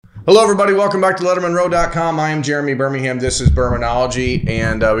Hello, everybody. Welcome back to LettermanRow.com. I am Jeremy Birmingham. This is Birminology,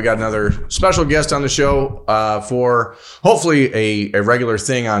 and we got another special guest on the show for hopefully a regular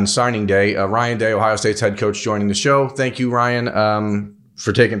thing on signing day. Ryan Day, Ohio State's head coach, joining the show. Thank you, Ryan,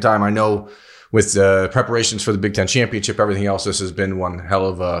 for taking time. I know with preparations for the Big Ten Championship, everything else, this has been one hell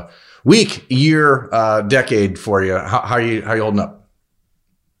of a week, year, decade for you. How you holding up?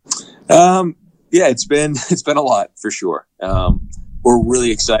 Yeah, it's been a lot for sure. We're really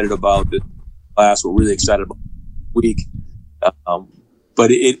excited about this class. We're really excited about the week.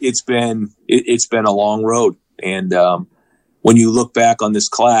 But it's been a long road. And when you look back on this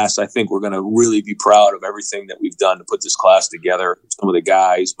class, I think we're going to really be proud of everything that we've done to put this class together, some of the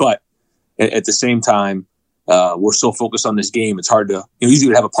guys. But at the same time, we're so focused on this game, it's hard to, usually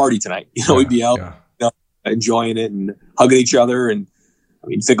we'd have a party tonight. We'd be out enjoying it and hugging each other. And I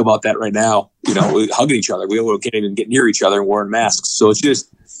mean, think about that right now, we're hugging each other. We can't even get near each other and wearing masks. So it's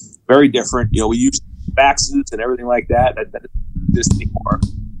just very different. We use vaccines and everything like that. That doesn't exist anymore.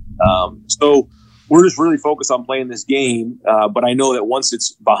 So we're just really focused on playing this game. But I know that once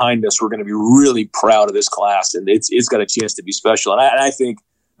it's behind us, we're going to be really proud of this class, and it's got a chance to be special. And I think,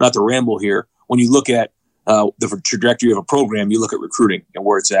 not to ramble here, when you look at the trajectory of a program, you look at recruiting and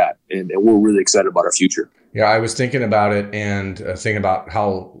where it's at, and we're really excited about our future. Yeah, I was thinking about it and thinking about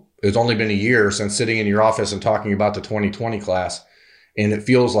how it's only been a year since sitting in your office and talking about the 2020 class, and it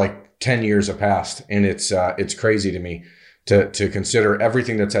feels like 10 years have passed, and it's crazy to me to consider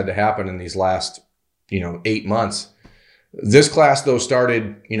everything that's had to happen in these last 8 months. This class, though,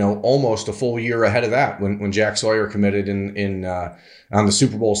 started almost a full year ahead of that when Jack Sawyer committed in on the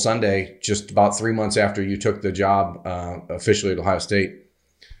Super Bowl Sunday, just about 3 months after you took the job officially at Ohio State.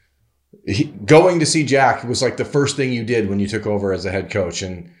 Going to see Jack was like the first thing you did when you took over as a head coach.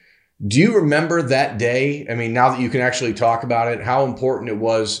 And do you remember that day? I mean, now that you can actually talk about it, how important it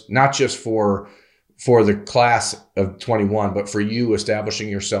was, not just for the class of 21, but for you establishing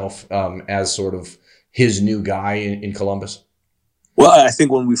yourself as sort of his new guy in Columbus? Well, I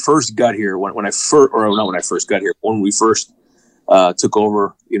think when we first got here, when we first took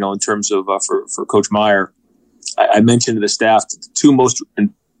over, in terms of for Coach Meyer, I mentioned to the staff that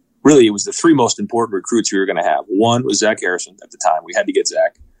it was the three most important recruits we were going to have. One was Zach Harrison at the time. We had to get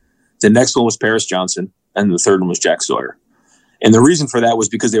Zach. The next one was Paris Johnson, and the third one was Jack Sawyer. And the reason for that was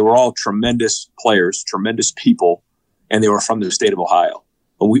because they were all tremendous players, tremendous people, and they were from the state of Ohio.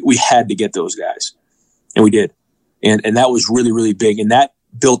 But we had to get those guys, and we did. And that was really, really big, and that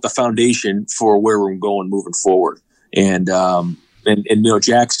built the foundation for where we're going moving forward. And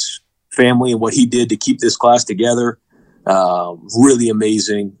Jack's family and what he did to keep this class together, really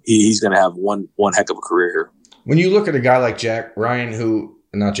amazing. He's going to have one heck of a career here. When you look at a guy like Jack Ryan,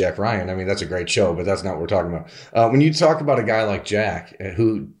 not Jack Ryan, I mean, that's a great show, but that's not what we're talking about. When you talk about a guy like Jack,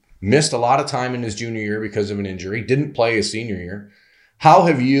 who missed a lot of time in his junior year because of an injury, didn't play his senior year, how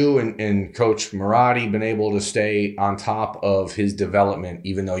have you and Coach Marotti been able to stay on top of his development,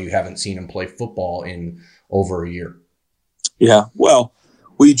 even though you haven't seen him play football in over a year? Yeah, well,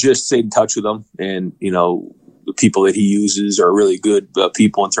 we just stayed in touch with him, and, the people that he uses are really good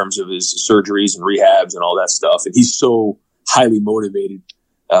people in terms of his surgeries and rehabs and all that stuff. And he's so highly motivated.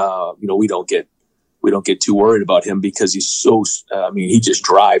 We don't get too worried about him because he's so, he just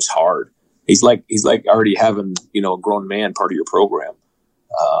drives hard. He's like already having, a grown man part of your program.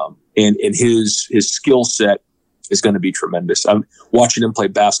 And his skill set is going to be tremendous. I'm watching him play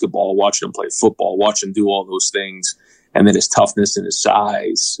basketball, watching him play football, watching him do all those things. And then his toughness and his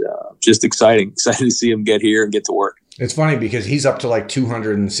size, just exciting to see him get here and get to work. It's funny because he's up to like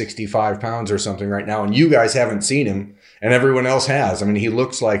 265 pounds or something right now, and you guys haven't seen him, and everyone else has. I mean, he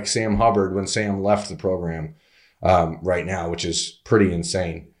looks like Sam Hubbard when Sam left the program right now, which is pretty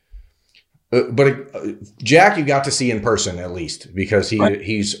insane. But Jack, you got to see in person at least because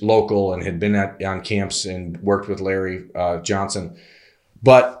he's local and had been on camps and worked with Larry Johnson.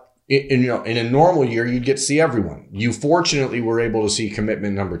 But in a normal year, you'd get to see everyone. You fortunately were able to see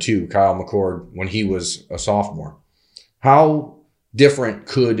commitment number 2, Kyle McCord, when he was a sophomore. How different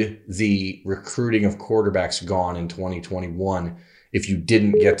could the recruiting of quarterbacks gone in 2021 if you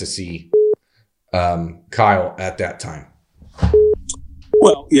didn't get to see Kyle at that time?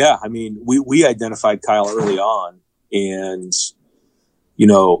 Well, yeah, I mean, we identified Kyle early on, and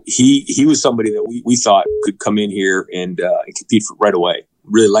he was somebody that we thought could come in here and compete right away.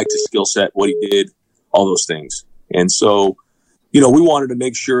 Really liked his skill set, what he did, all those things. And so, we wanted to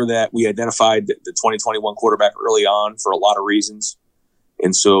make sure that we identified the 2021 quarterback early on for a lot of reasons.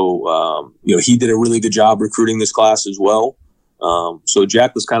 And so, he did a really good job recruiting this class as well. So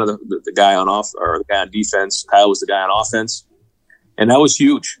Jack was kind of the guy on the guy on defense. Kyle was the guy on offense. And that was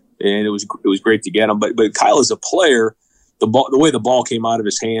huge. and it was great to get him. But Kyle as a player, the way the ball came out of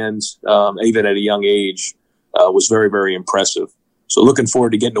his hands, even at a young age, was very, very impressive. So looking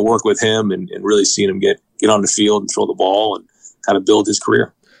forward to getting to work with him and really seeing him get on the field and throw the ball and kind of build his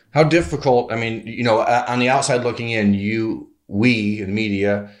career. How difficult, I mean, you know, on the outside looking in, we in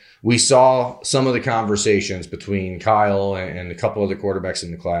media, we saw some of the conversations between Kyle and a couple of the quarterbacks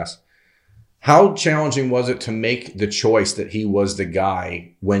in the class. How challenging was it to make the choice that he was the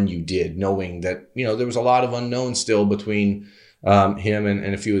guy when you did, knowing that, you know, there was a lot of unknown still between him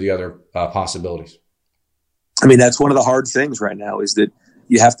and a few of the other possibilities? I mean, that's one of the hard things right now is that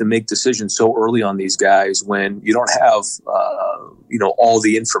you have to make decisions so early on these guys when you don't have, all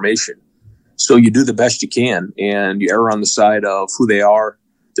the information. So you do the best you can, and you err on the side of who they are,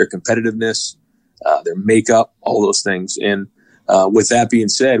 their competitiveness, their makeup, all those things. And with that being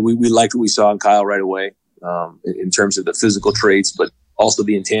said, we liked what we saw in Kyle right away in terms of the physical traits, but also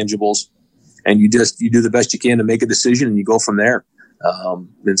the intangibles. And you do the best you can to make a decision, and you go from there.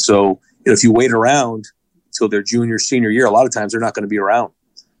 And so, if you wait around till their junior, senior year, a lot of times they're not going to be around.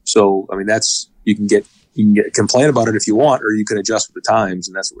 So, I mean, you can complain about it if you want, or you can adjust with the times,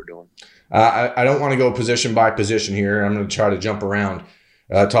 and that's what we're doing. I don't want to go position by position here. I'm going to try to jump around,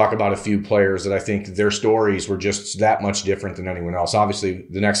 talk about a few players that I think their stories were just that much different than anyone else. Obviously,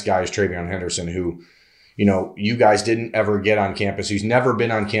 the next guy is Travion Henderson, who, you know, you guys didn't ever get on campus. He's never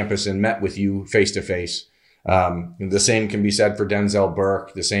been on campus and met with you face to face. The same can be said for Denzel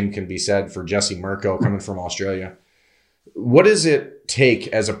Burke. The same can be said for Jesse Mirko coming from Australia. What does it take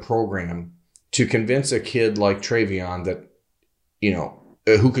as a program to convince a kid like Travion that, you know,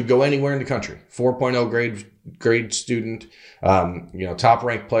 who could go anywhere in the country, 4.0 grade student, top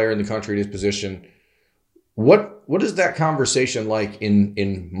ranked player in the country at his position? What is that conversation like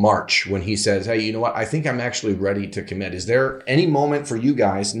in March when he says, hey, you know what, I think I'm actually ready to commit? Is there any moment for you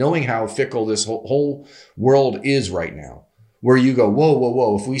guys, knowing how fickle this whole world is right now, where you go,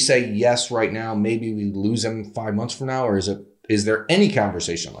 whoa, if we say yes right now, maybe we lose him 5 months from now? Or is there any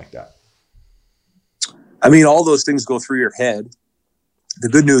conversation like that? I mean, all those things go through your head. The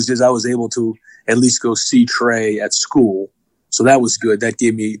good news is I was able to at least go see Trey at school. So that was good. That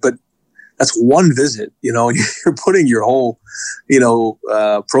gave me, but that's one visit, and you're putting your whole,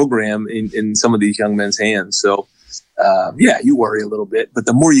 program in some of these young men's hands. So, you worry a little bit, but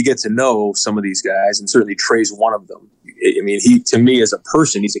the more you get to know some of these guys, and certainly Trey's one of them. I mean, to me as a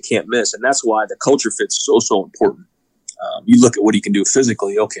person, he's a can't miss. And that's why the culture fit's so important. You look at what he can do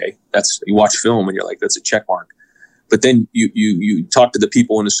physically. Okay. You watch film and you're like, that's a check mark. But then you talk to the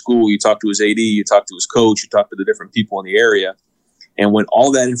people in the school, you talk to his AD, you talk to his coach, you talk to the different people in the area. And when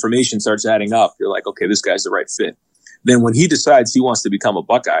all that information starts adding up, you're like, okay, this guy's the right fit. Then when he decides he wants to become a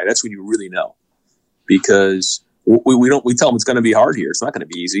Buckeye, that's when you really know. Because we tell them it's going to be hard here. It's not going to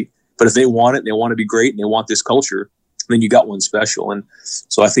be easy. But if they want it, and they want to be great, and they want this culture, then you got one special. And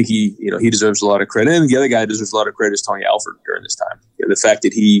so I think he deserves a lot of credit. And the other guy deserves a lot of credit is Tony Alford during this time. The fact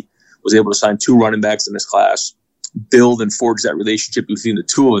that he was able to sign 2 running backs in this class, build and forge that relationship between the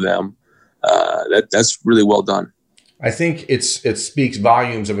two of them, that's really well done. I think it speaks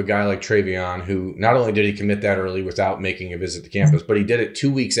volumes of a guy like Travion, who not only did he commit that early without making a visit to campus, but he did it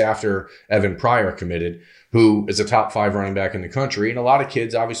 2 weeks after Evan Pryor committed, who is a top 5 running back in the country. And a lot of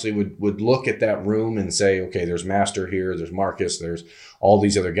kids obviously would look at that room and say, okay, there's Master here, there's Marcus, there's all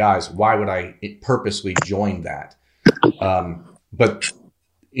these other guys. Why would I purposely join that? But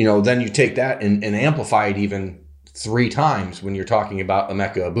then you take that and amplify it even 3 times when you're talking about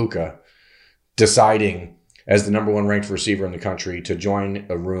Emeka Egbuka deciding as the number 1 ranked receiver in the country to join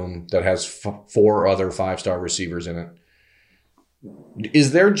a room that has 4 other 5-star receivers in it.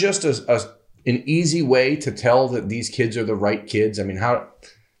 Is there just an easy way to tell that these kids are the right kids? I mean, how?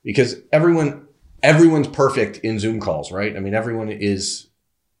 Because everyone's perfect in Zoom calls, right? I mean, everyone is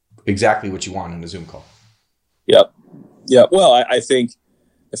exactly what you want in a Zoom call. Yep. Yeah. Well, I think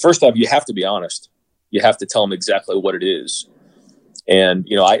first off, you have to be honest. You have to tell them exactly what it is. And,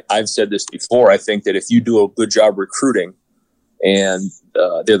 I've said this before. I think that if you do a good job recruiting and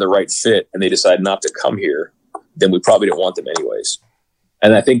they're the right fit and they decide not to come here, then we probably don't want them anyways.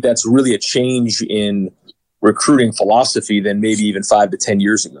 And I think that's really a change in recruiting philosophy than maybe even 5 to 10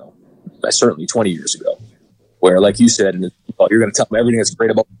 years ago. Certainly 20 years ago, where, like you said, you're going to tell them everything that's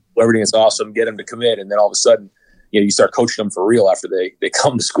great about them, everything that's awesome, get them to commit. And then all of a sudden, you start coaching them for real after they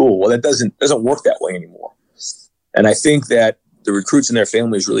come to school. Well, that doesn't work that way anymore. And I think that the recruits and their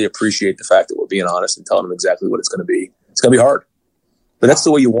families really appreciate the fact that we're being honest and telling them exactly what it's going to be. It's going to be hard, but that's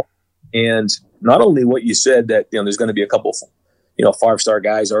the way you want. And not only what you said that, there's going to be a couple, 5-star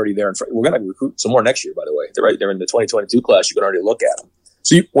guys already there in front. We're going to recruit some more next year, by the way. They're in the 2022 class. You can already look at them.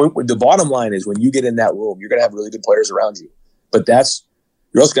 So when the bottom line is, when you get in that room, you're going to have really good players around you. But you're also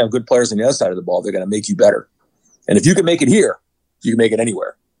going to have good players on the other side of the ball. They're going to make you better. And if you can make it here, you can make it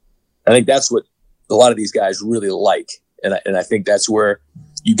anywhere. I think that's what a lot of these guys really like. And I think that's where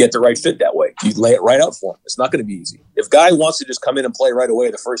you get the right fit that way. You lay it right out for them. It's not going to be easy. If a guy wants to just come in and play right away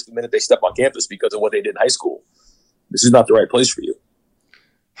the first minute they step on campus because of what they did in high school, this is not the right place for you.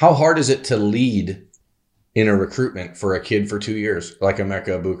 How hard is it to lead in a recruitment for a kid for 2 years, like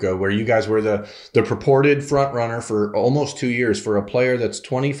Emeka Egbuka, where you guys were the purported front runner for almost 2 years for a player that's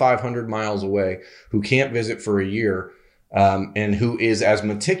 2,500 miles away, who can't visit for a year, and who is as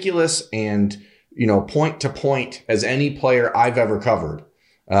meticulous and, point to point as any player I've ever covered.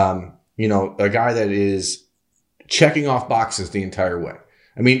 A guy that is checking off boxes the entire way.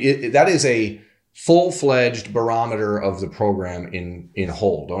 I mean, that is a full-fledged barometer of the program in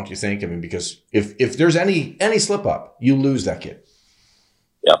whole, don't you think? I mean, because if there's any slip up, you lose that kid.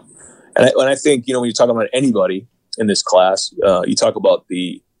 Yeah. And I think, when you talk about anybody in this class, you talk about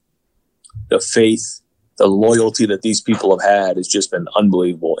the faith, the loyalty that these people have had has just been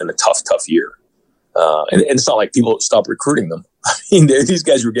unbelievable in a tough year. And it's not like people stopped recruiting them. I mean, these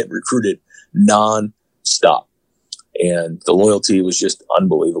guys were getting recruited non-stop. And the loyalty was just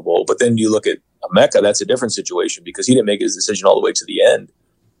unbelievable. But then you look at Emeka, that's a different situation because he didn't make his decision all the way to the end.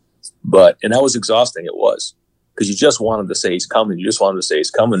 And that was exhausting. It was, because you just wanted to say he's coming. You just wanted to say he's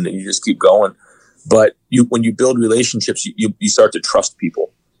coming, and you just keep going. But when you build relationships, you start to trust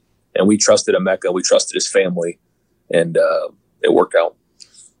people. And we trusted Emeka. We trusted his family. And it worked out.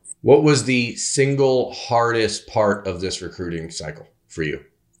 What was the single hardest part of this recruiting cycle for you?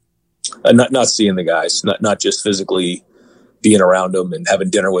 Not seeing the guys, not just physically being around them and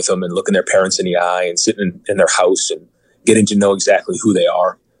having dinner with them and looking their parents in the eye and sitting in their house and getting to know exactly who they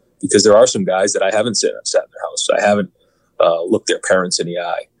are. Because there are some guys that I haven't sat in their house. I haven't looked their parents in the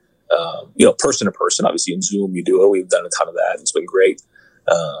eye. Person to person. Obviously in Zoom you do it. We've done a ton of that. It's been great.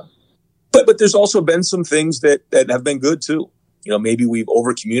 But there's also been some things that have been good too. Maybe we've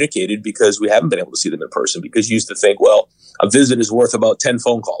over communicated because we haven't been able to see them in person, because you used to think, well, a visit is worth about 10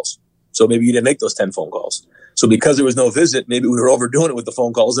 phone calls. So maybe you didn't make those 10 phone calls. So because there was no visit, maybe we were overdoing it with the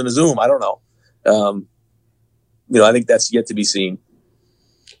phone calls and a Zoom. I don't know. I think that's yet to be seen.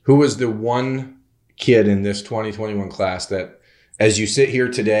 Who was the one kid in this 2021 class that, as you sit here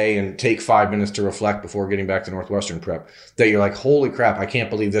today and take 5 minutes to reflect before getting back to Northwestern prep, that you're like, holy crap, I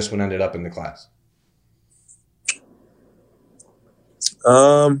can't believe this one ended up in the class?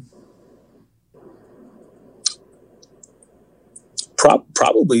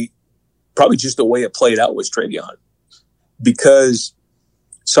 Probably just the way it played out was Travion, because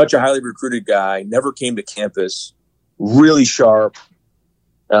such a highly recruited guy, never came to campus, really sharp,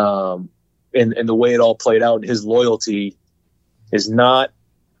 and the way it all played out, his loyalty is not,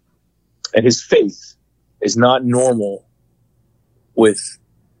 and his faith is not normal with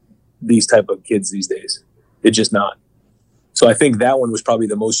these type of kids these days. It's just not. So I think that one was probably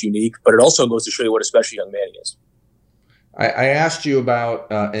the most unique, but it also goes to show you what a special young man he is. I asked you about,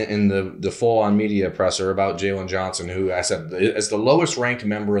 in the full-on media presser, about Jalen Johnson, who I said is the lowest ranked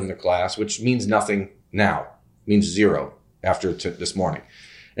member in the class, which means nothing now, means zero after this morning.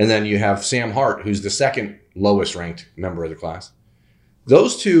 And then you have Sam Hart, who's the second lowest ranked member of the class.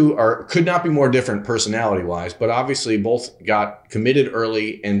 Those two could not be more different personality-wise, but obviously both got committed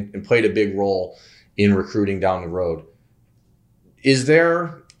early and played a big role in recruiting down the road. Is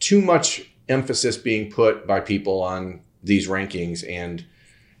there too much emphasis being put by people on these rankings? And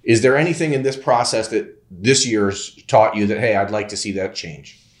is there anything in this process that this year's taught you that, hey, I'd like to see that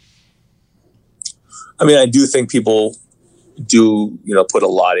change? I mean, I do think people do, put a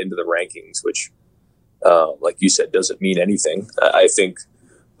lot into the rankings, which, like you said, doesn't mean anything. I think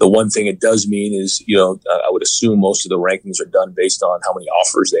the one thing it does mean is, I would assume most of the rankings are done based on how many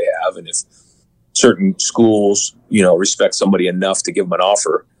offers they have. And if certain schools, respect somebody enough to give them an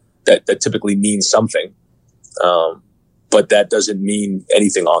offer, that typically means something. But that doesn't mean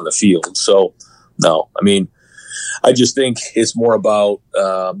anything on the field. So, no, I mean, I just think it's more about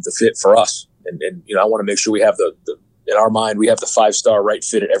the fit for us. And I want to make sure we have in our mind, we have the 5-star right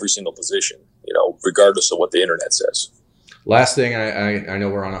fit at every single position, regardless of what the internet says. Last thing, I know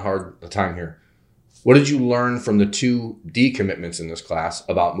we're on a hard time here. What did you learn from the 2 decommitments in this class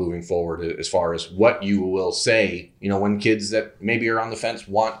about moving forward, as far as what you will say, when kids that maybe are on the fence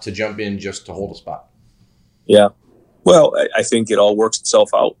want to jump in just to hold a spot? Yeah. Well, I think it all works itself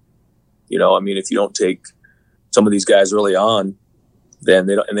out. If you don't take some of these guys early on, then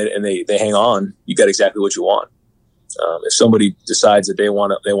they don't, and they hang on, you got exactly what you want. If somebody decides that they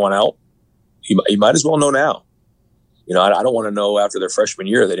want out, you might as well know now. I don't want to know after their freshman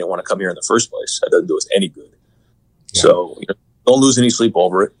year they didn't want to come here in the first place. That doesn't do us any good. Yeah. So don't lose any sleep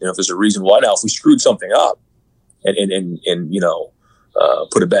over it. If there's a reason why. Now, if we screwed something up and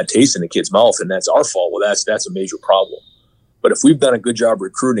put a bad taste in the kid's mouth, and that's our fault, well, that's a major problem. But if we've done a good job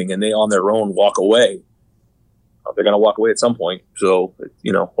recruiting and they on their own walk away, they're going to walk away at some point. So,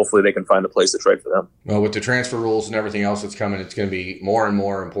 hopefully they can find a place that's right for them. Well, with the transfer rules and everything else that's coming, it's going to be more and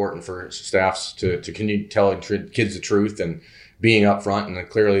more important for staffs to continue telling kids the truth and being upfront. And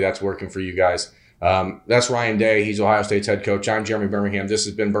clearly that's working for you guys. That's Ryan Day. He's Ohio State's head coach. I'm Jeremy Birmingham. This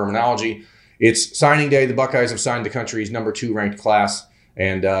has been Birminology. It's signing day. The Buckeyes have signed the country's number 2 ranked class.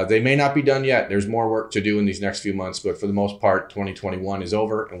 And they may not be done yet. There's more work to do in these next few months. But for the most part, 2021 is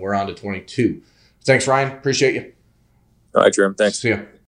over, and we're on to 22. Thanks, Ryan. Appreciate you. All right, Jeremy. Thanks. See ya.